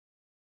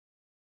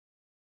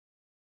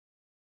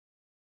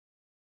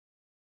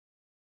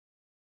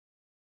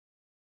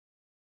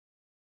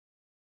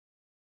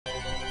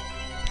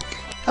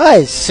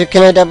Hi,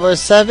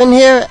 Sukuna007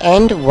 here,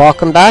 and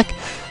welcome back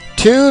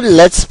to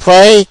Let's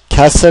Play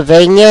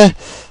Castlevania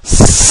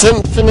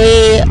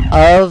Symphony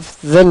of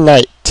the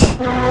Night.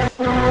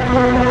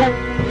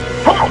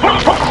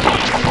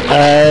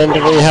 And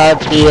we have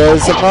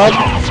Beelzebub.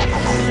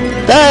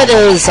 That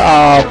is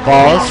our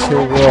boss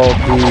who will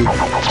be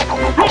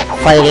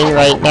fighting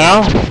right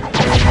now.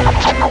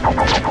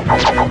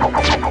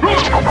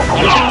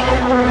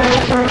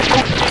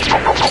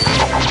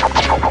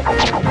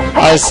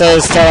 I say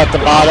start at the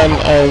bottom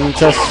and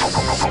just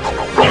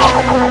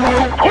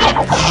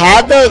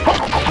have to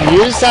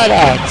use that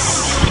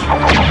axe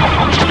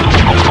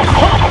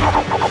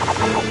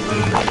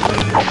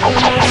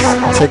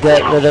to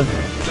get rid of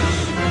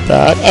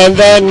that, and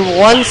then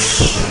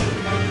once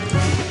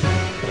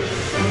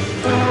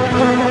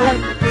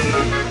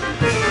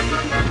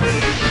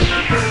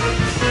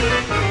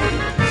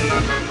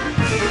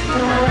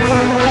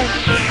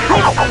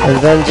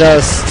and then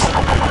just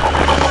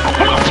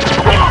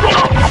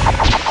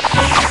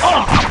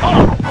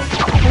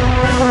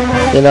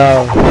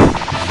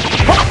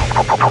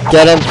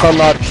get him from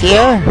up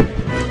here.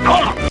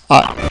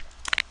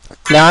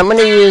 Now I'm going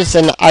to use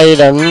an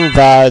item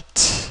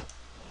that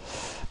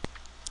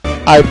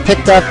I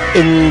picked up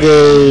in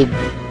the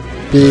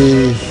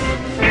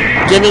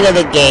beginning of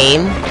the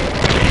game.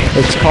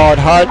 It's called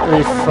Heart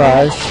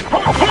Refresh.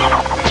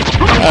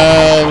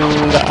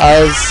 And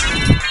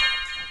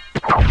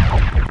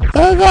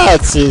oh,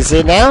 that's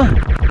easy now.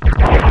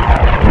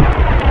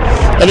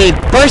 And he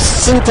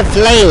bursts into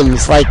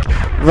flames like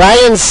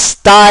Ryan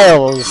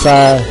Stiles'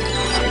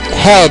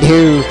 head,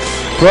 who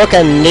broke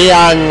a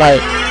neon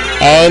light,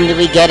 and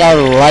we get a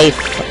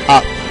life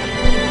up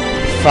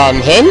from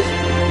him.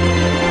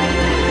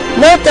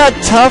 Not that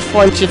tough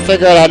once you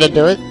figure out how to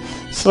do it.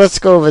 So let's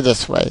go over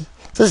this way.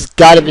 There's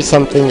got to be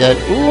something good.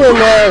 Ooh, and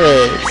there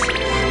is.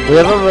 We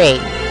have a ring.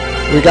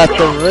 We got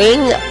the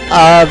ring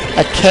of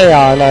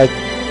Achaeon, I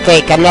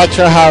think. I'm not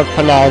sure how to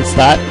pronounce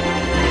that.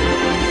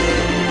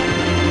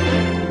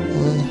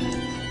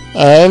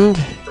 And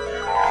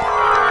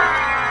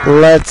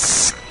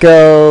let's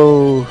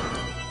go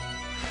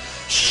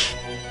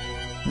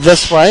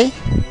this way.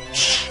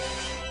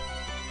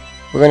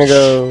 We're gonna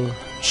go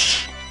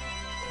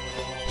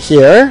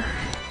here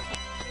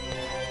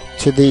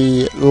to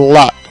the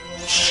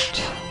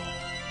left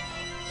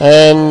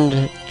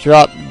and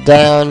drop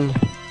down.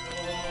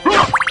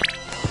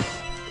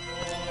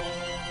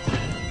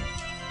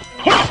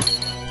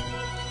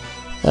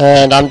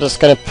 And I'm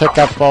just gonna pick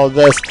up all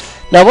this.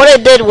 Now what I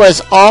did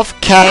was off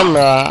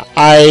camera,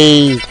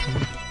 I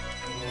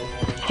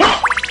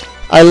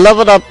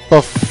leveled up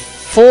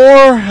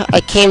before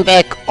I came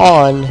back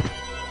on,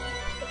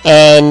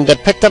 and I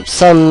picked up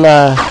some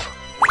and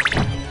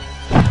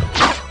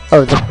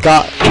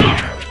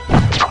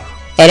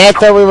I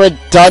thought we were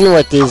done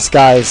with these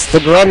guys. The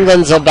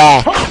gremlins are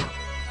back.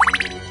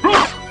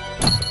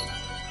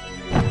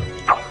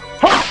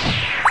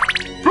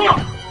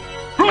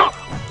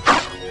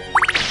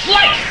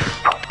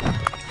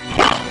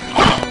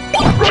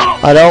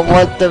 I don't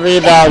want the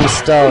rebound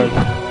stone.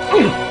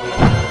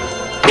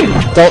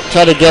 Don't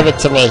try to give it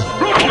to me.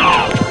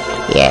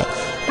 Yeah.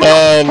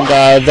 And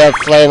the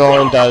flame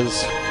only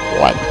does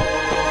one.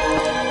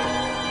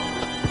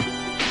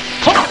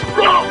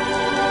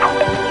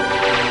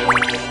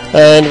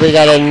 And we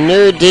got a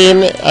new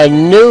demon, a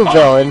new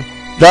villain,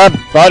 the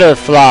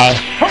butterfly.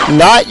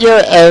 Not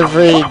your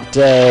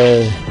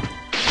everyday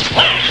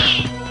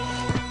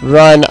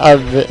run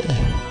of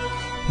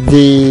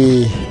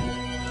the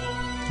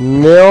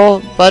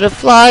mill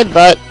butterfly,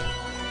 but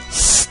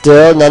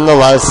still,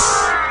 nonetheless,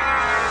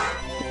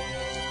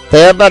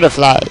 they are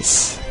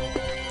butterflies.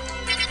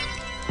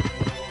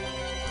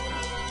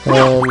 And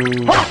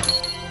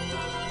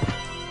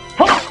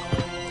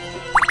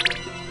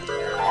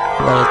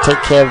I'm gonna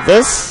take care of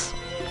this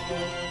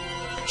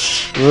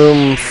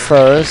room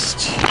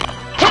first.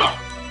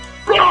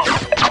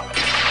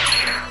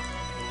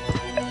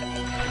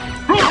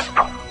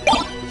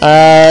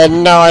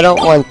 No, I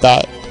don't want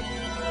that.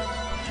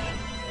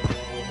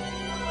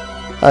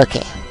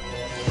 Okay.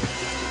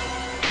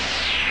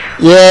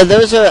 Yeah,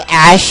 those are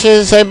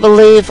ashes, I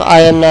believe. I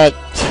am not,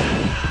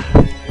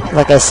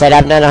 like I said,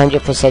 I'm not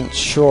 100%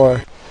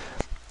 sure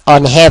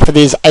on half of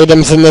these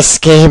items in this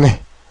game.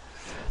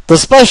 The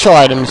special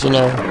items, you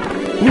know.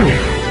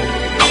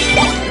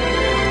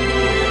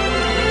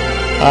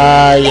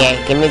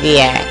 Yeah, give me the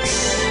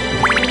axe.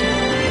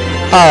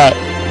 Alright.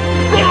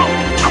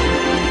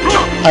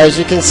 As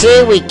you can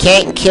see, we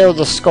can't kill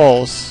the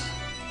skulls.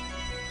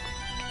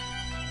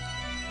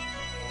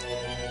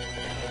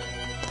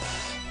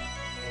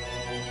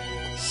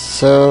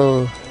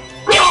 So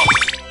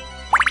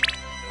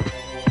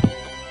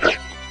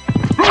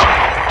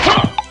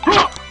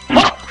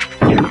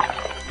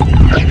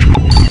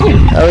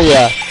oh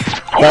yeah,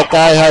 that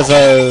guy has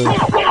a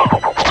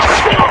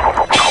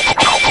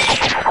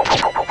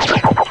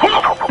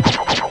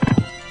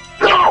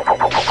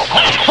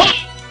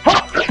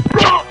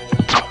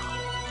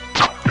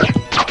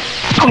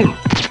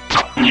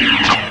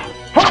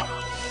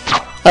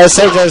I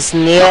say just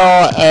kneel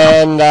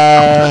and,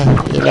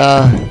 you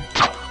know...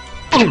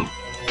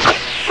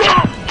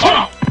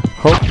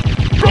 Hook.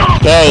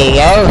 There you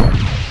go.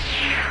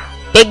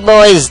 Big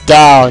boy's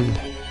down.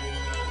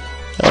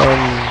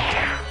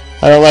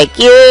 I don't like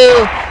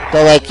you,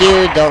 don't like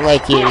you, don't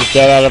like you.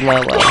 Get out of my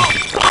way.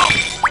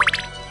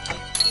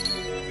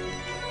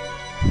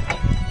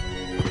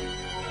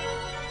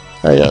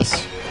 Oh,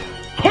 yes.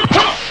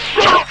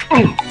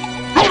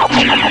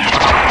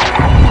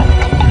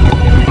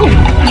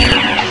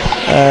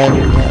 And,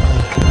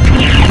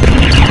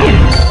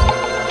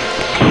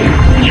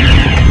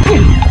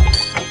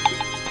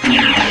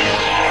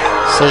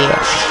 so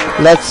yeah,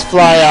 let's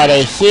fly out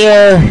of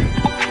here.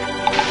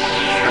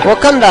 We'll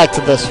come back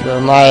to this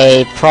room,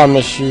 I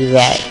promise you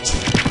that.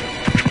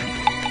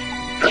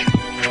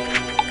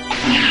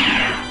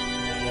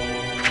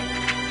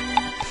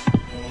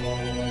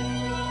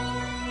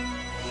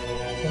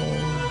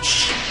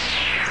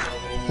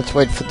 Let's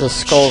wait for the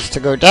skulls to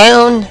go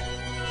down.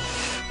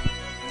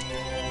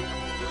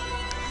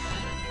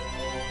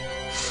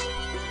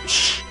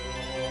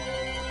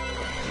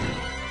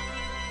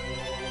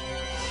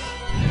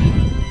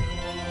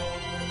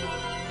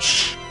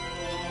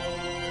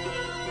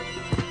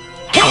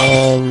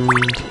 And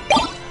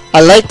I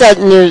like that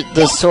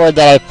the sword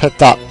that I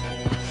picked up,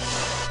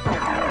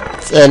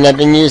 and I've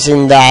been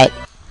using that.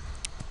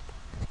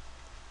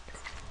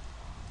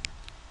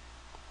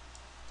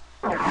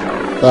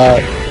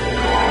 But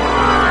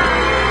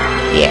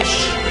yes,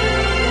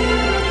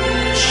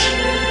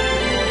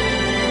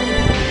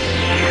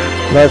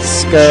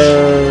 let's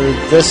go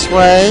this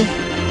way.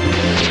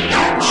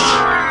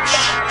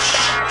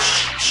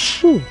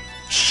 Whew.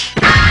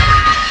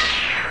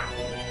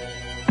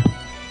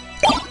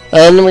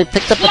 And we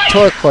picked up a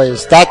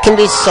turquoise. That can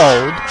be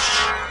sold.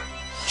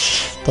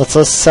 That's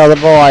a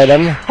sellable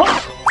item.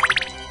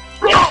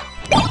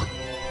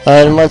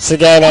 And once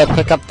again, I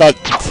pick up that...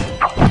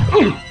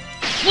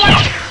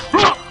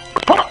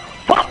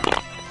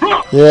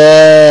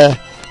 Yeah.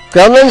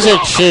 Gremlins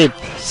are cheap.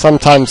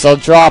 Sometimes they'll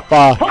drop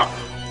a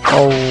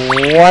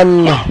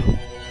one...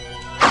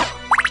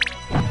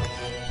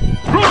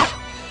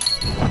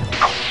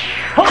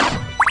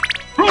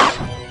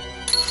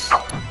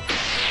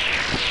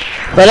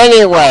 But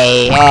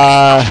anyway,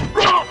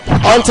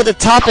 on to the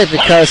topic,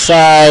 because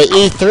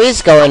E3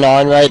 is going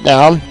on right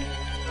now,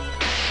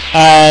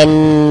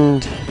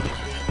 and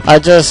I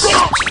just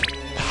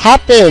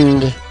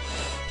happened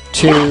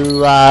to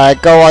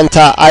go onto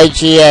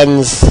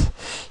IGN's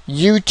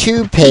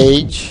YouTube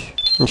page,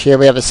 and here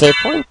we have a save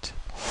point,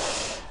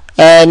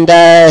 and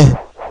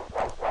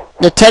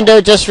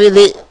Nintendo just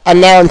really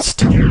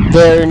announced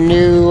their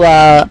new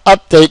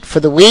update for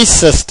the Wii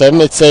system.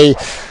 It's a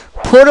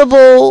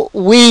portable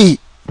Wii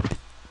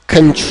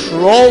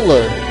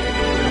controller.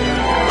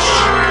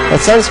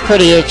 That sounds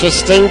pretty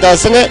interesting,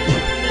 doesn't it?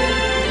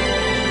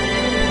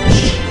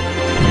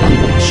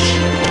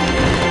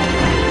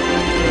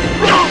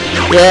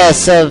 Yeah,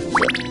 so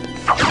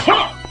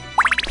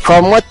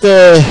from what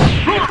the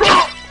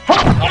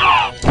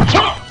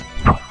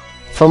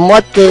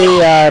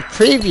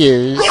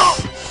previews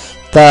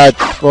that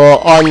were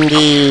on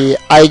the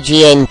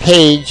IGN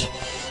page,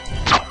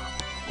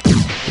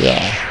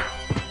 yeah,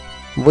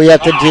 we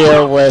have to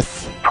deal with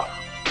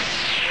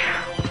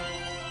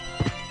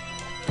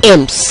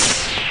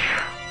Imps.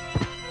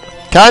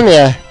 Come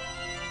here.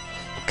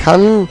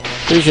 Come.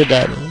 Who's your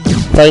daddy?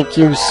 Thank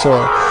you,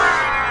 sir.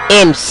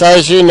 Imps,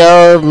 as you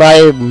know,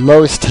 my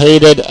most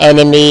hated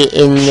enemy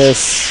in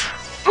this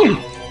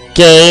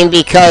game,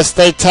 because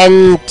they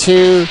tend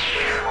to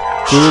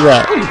do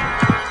that.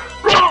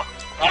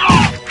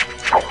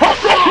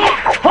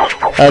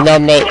 And they'll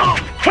make...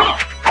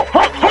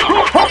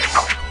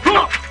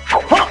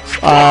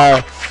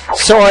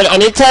 Sword,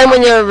 anytime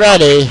when you're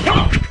ready...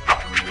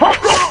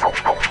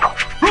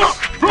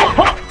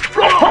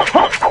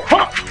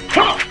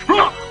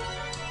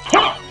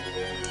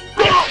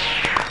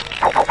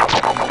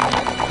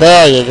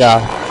 There you go.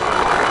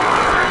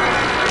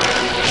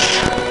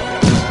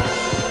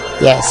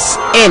 Yes,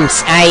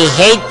 Imps, I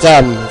hate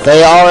them.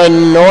 They are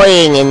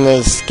annoying in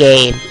this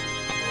game.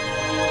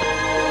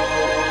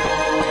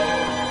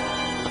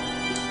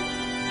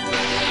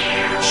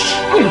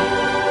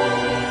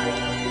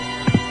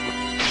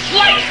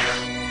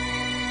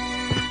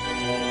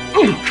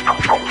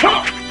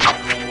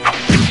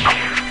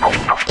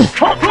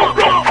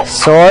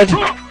 Sword,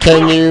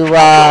 can you,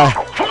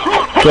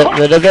 get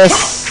rid of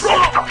this?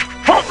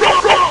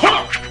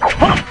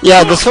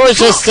 Yeah, the sword's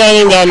just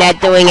standing there not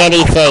doing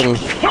anything.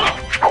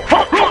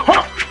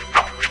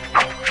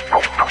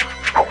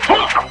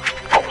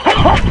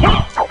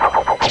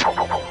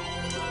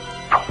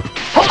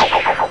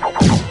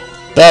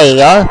 There you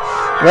go.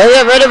 When you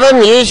get rid of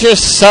them, use your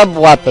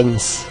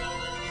sub-weapons.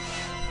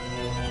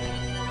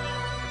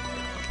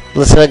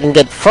 Let's see if I can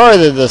get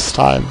further this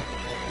time.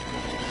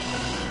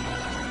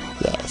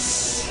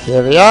 Yes,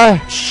 here we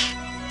are.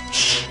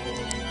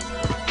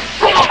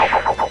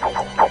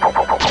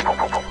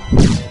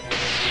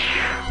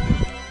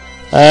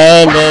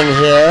 And in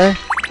here,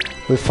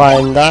 we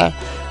find that.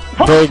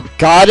 The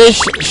Goddess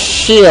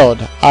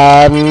Shield.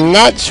 I'm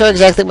not sure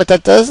exactly what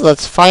that does.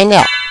 Let's find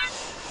out.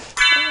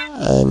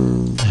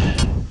 And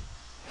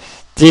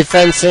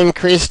defense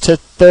increased to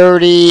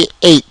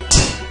 38.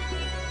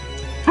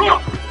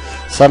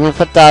 So I'm gonna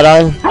put that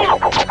on.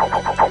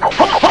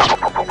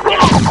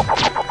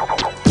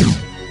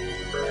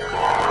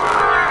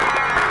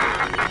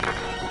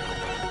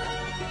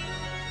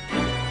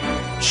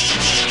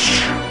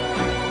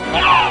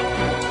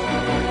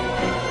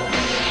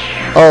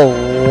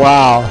 Oh,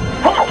 wow.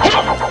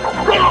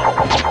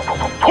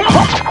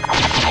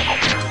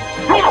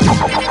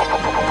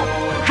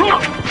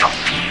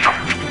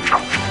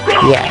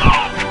 Yeah.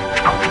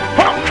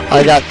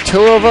 I got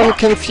two of them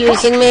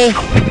confusing me.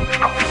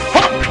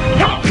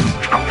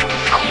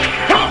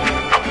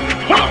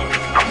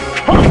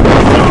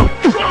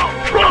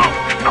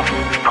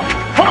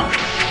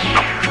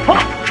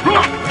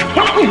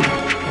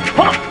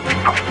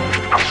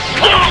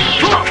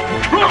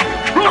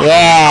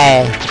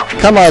 Yeah.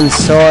 Come on,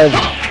 sword.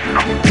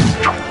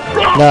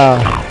 No.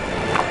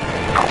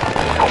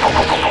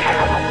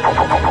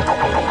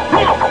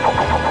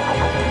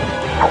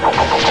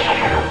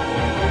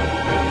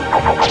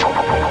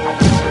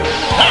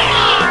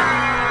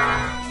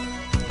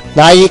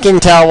 Now you can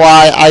tell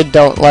why I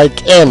don't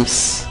like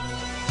imps.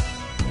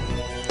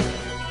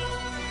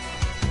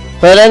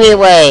 But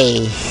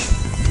anyway,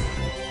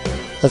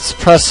 let's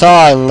press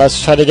on.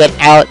 Let's try to get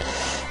out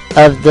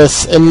of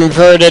this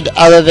inverted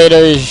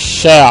elevator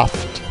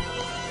shaft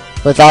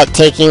without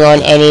taking on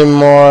any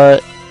more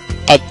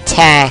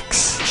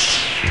attacks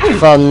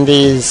from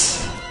these.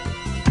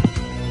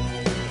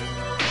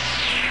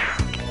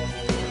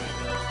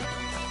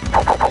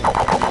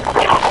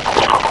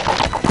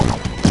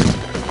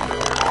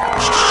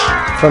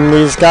 From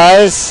these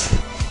guys?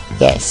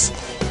 Yes.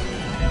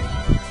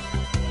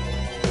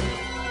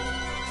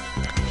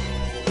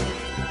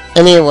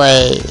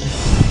 Anyway.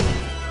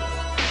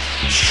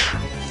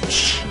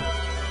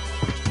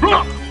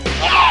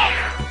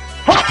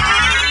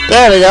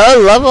 There we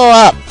go, level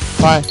up.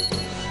 Fine.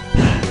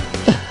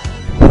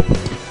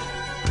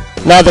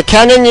 Now the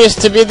cannon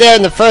used to be there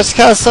in the first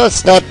castle,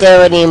 it's not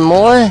there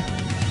anymore.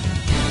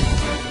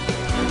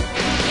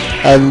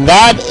 And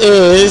that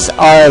is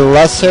our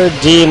lesser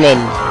demon.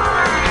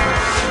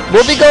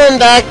 We'll be going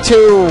back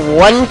to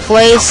one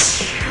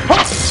place.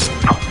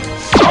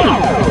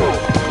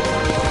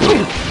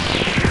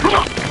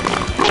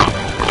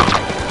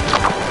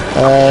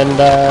 And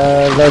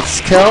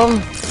let's kill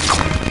him.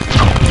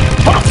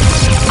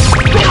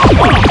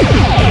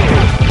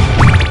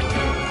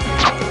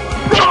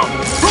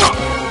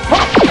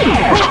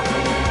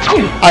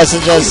 I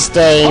suggest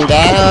staying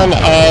down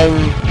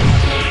and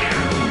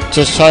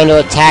just trying to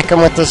attack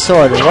him with the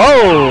sword.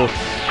 Whoa!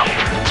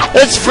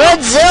 It's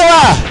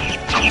Fredzilla!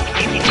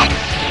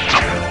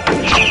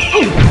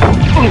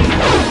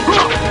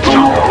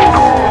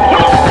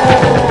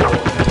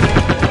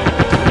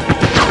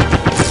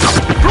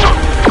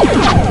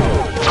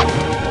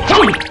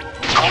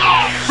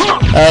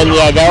 And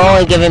yeah, they're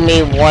only giving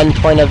me 1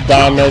 point of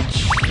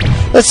damage.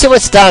 Let's see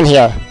what's down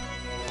here.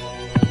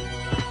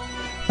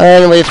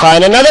 And we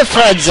find another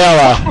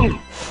Fredzilla.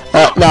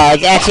 No,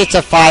 actually it's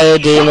a fire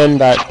demon,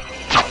 but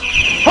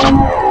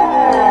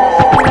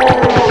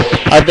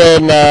I've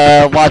been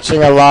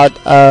watching a lot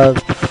of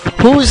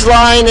Whose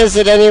Line Is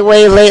It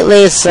Anyway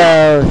lately,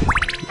 so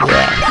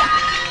yeah.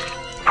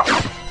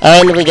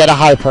 And we get a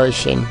high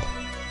potion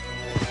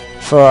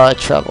for our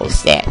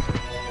troubles there.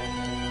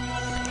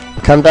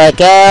 Come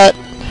back out.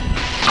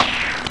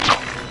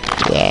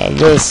 Yeah,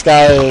 this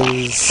guy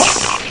is...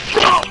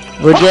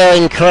 We're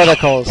doing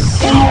criticals.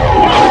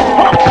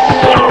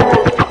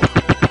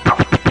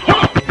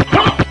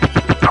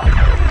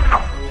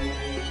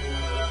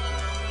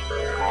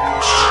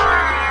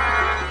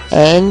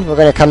 And we're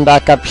gonna come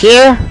back up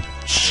here.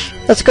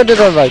 Let's go to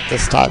the right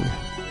this time.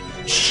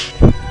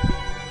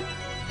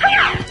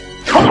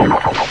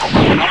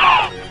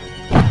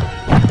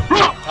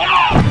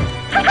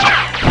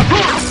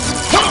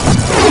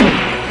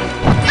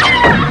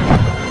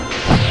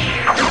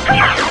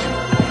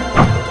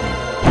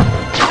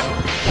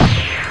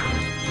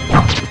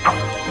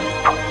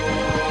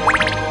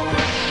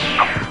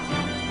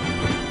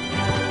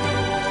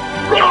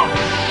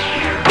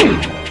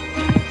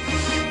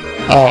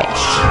 Oh.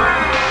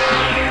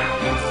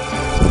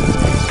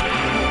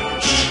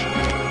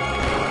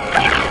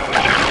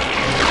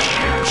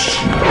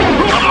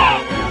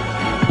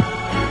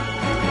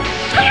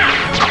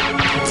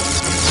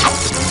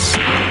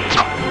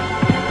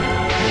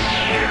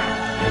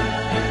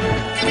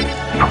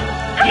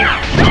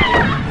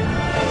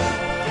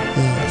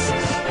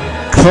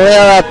 Clear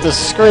out the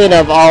screen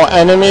of all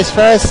enemies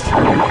first.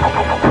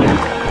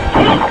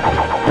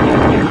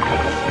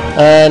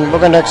 And we're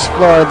going to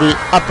explore the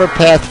upper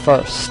path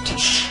first.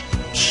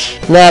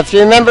 Now, if you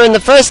remember in the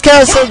first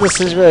castle,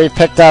 this is where we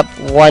picked up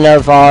one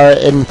of our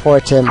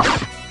important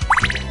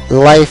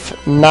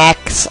life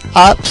max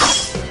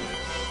ups.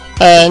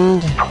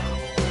 And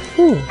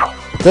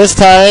this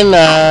time,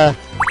 a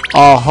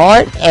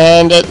heart,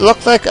 and it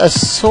looked like a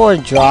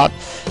sword drop.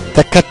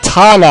 the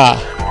katana.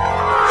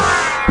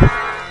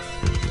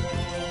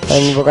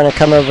 And we're gonna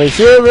come over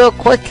here real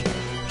quick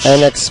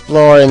and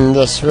explore in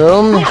this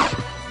room.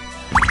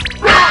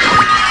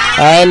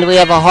 And we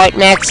have a heart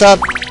max up,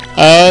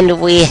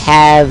 and we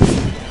have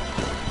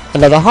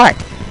another heart.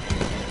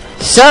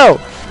 So,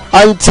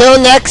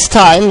 until next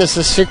time, this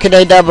is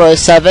Sukune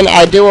 007.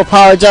 I do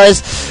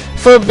apologize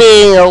for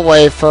being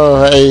away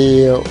for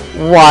a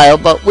while,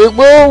 but we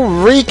will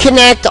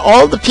reconnect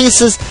all the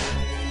pieces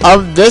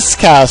of this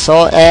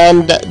castle,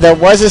 and there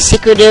was a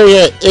secret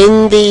area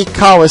in the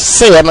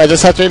Colosseum. I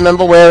just have to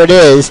remember where it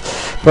is,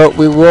 but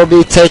we will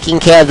be taking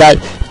care of that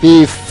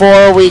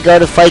before we go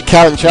to fight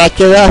Count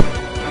Dracula.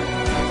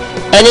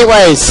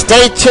 Anyways,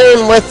 stay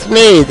tuned with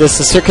me. This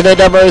is Sukune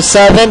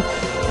 007,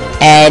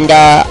 and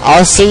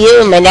I'll see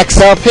you in my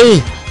next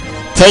LP.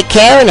 Take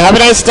care and have a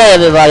nice day,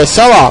 everybody.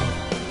 So long.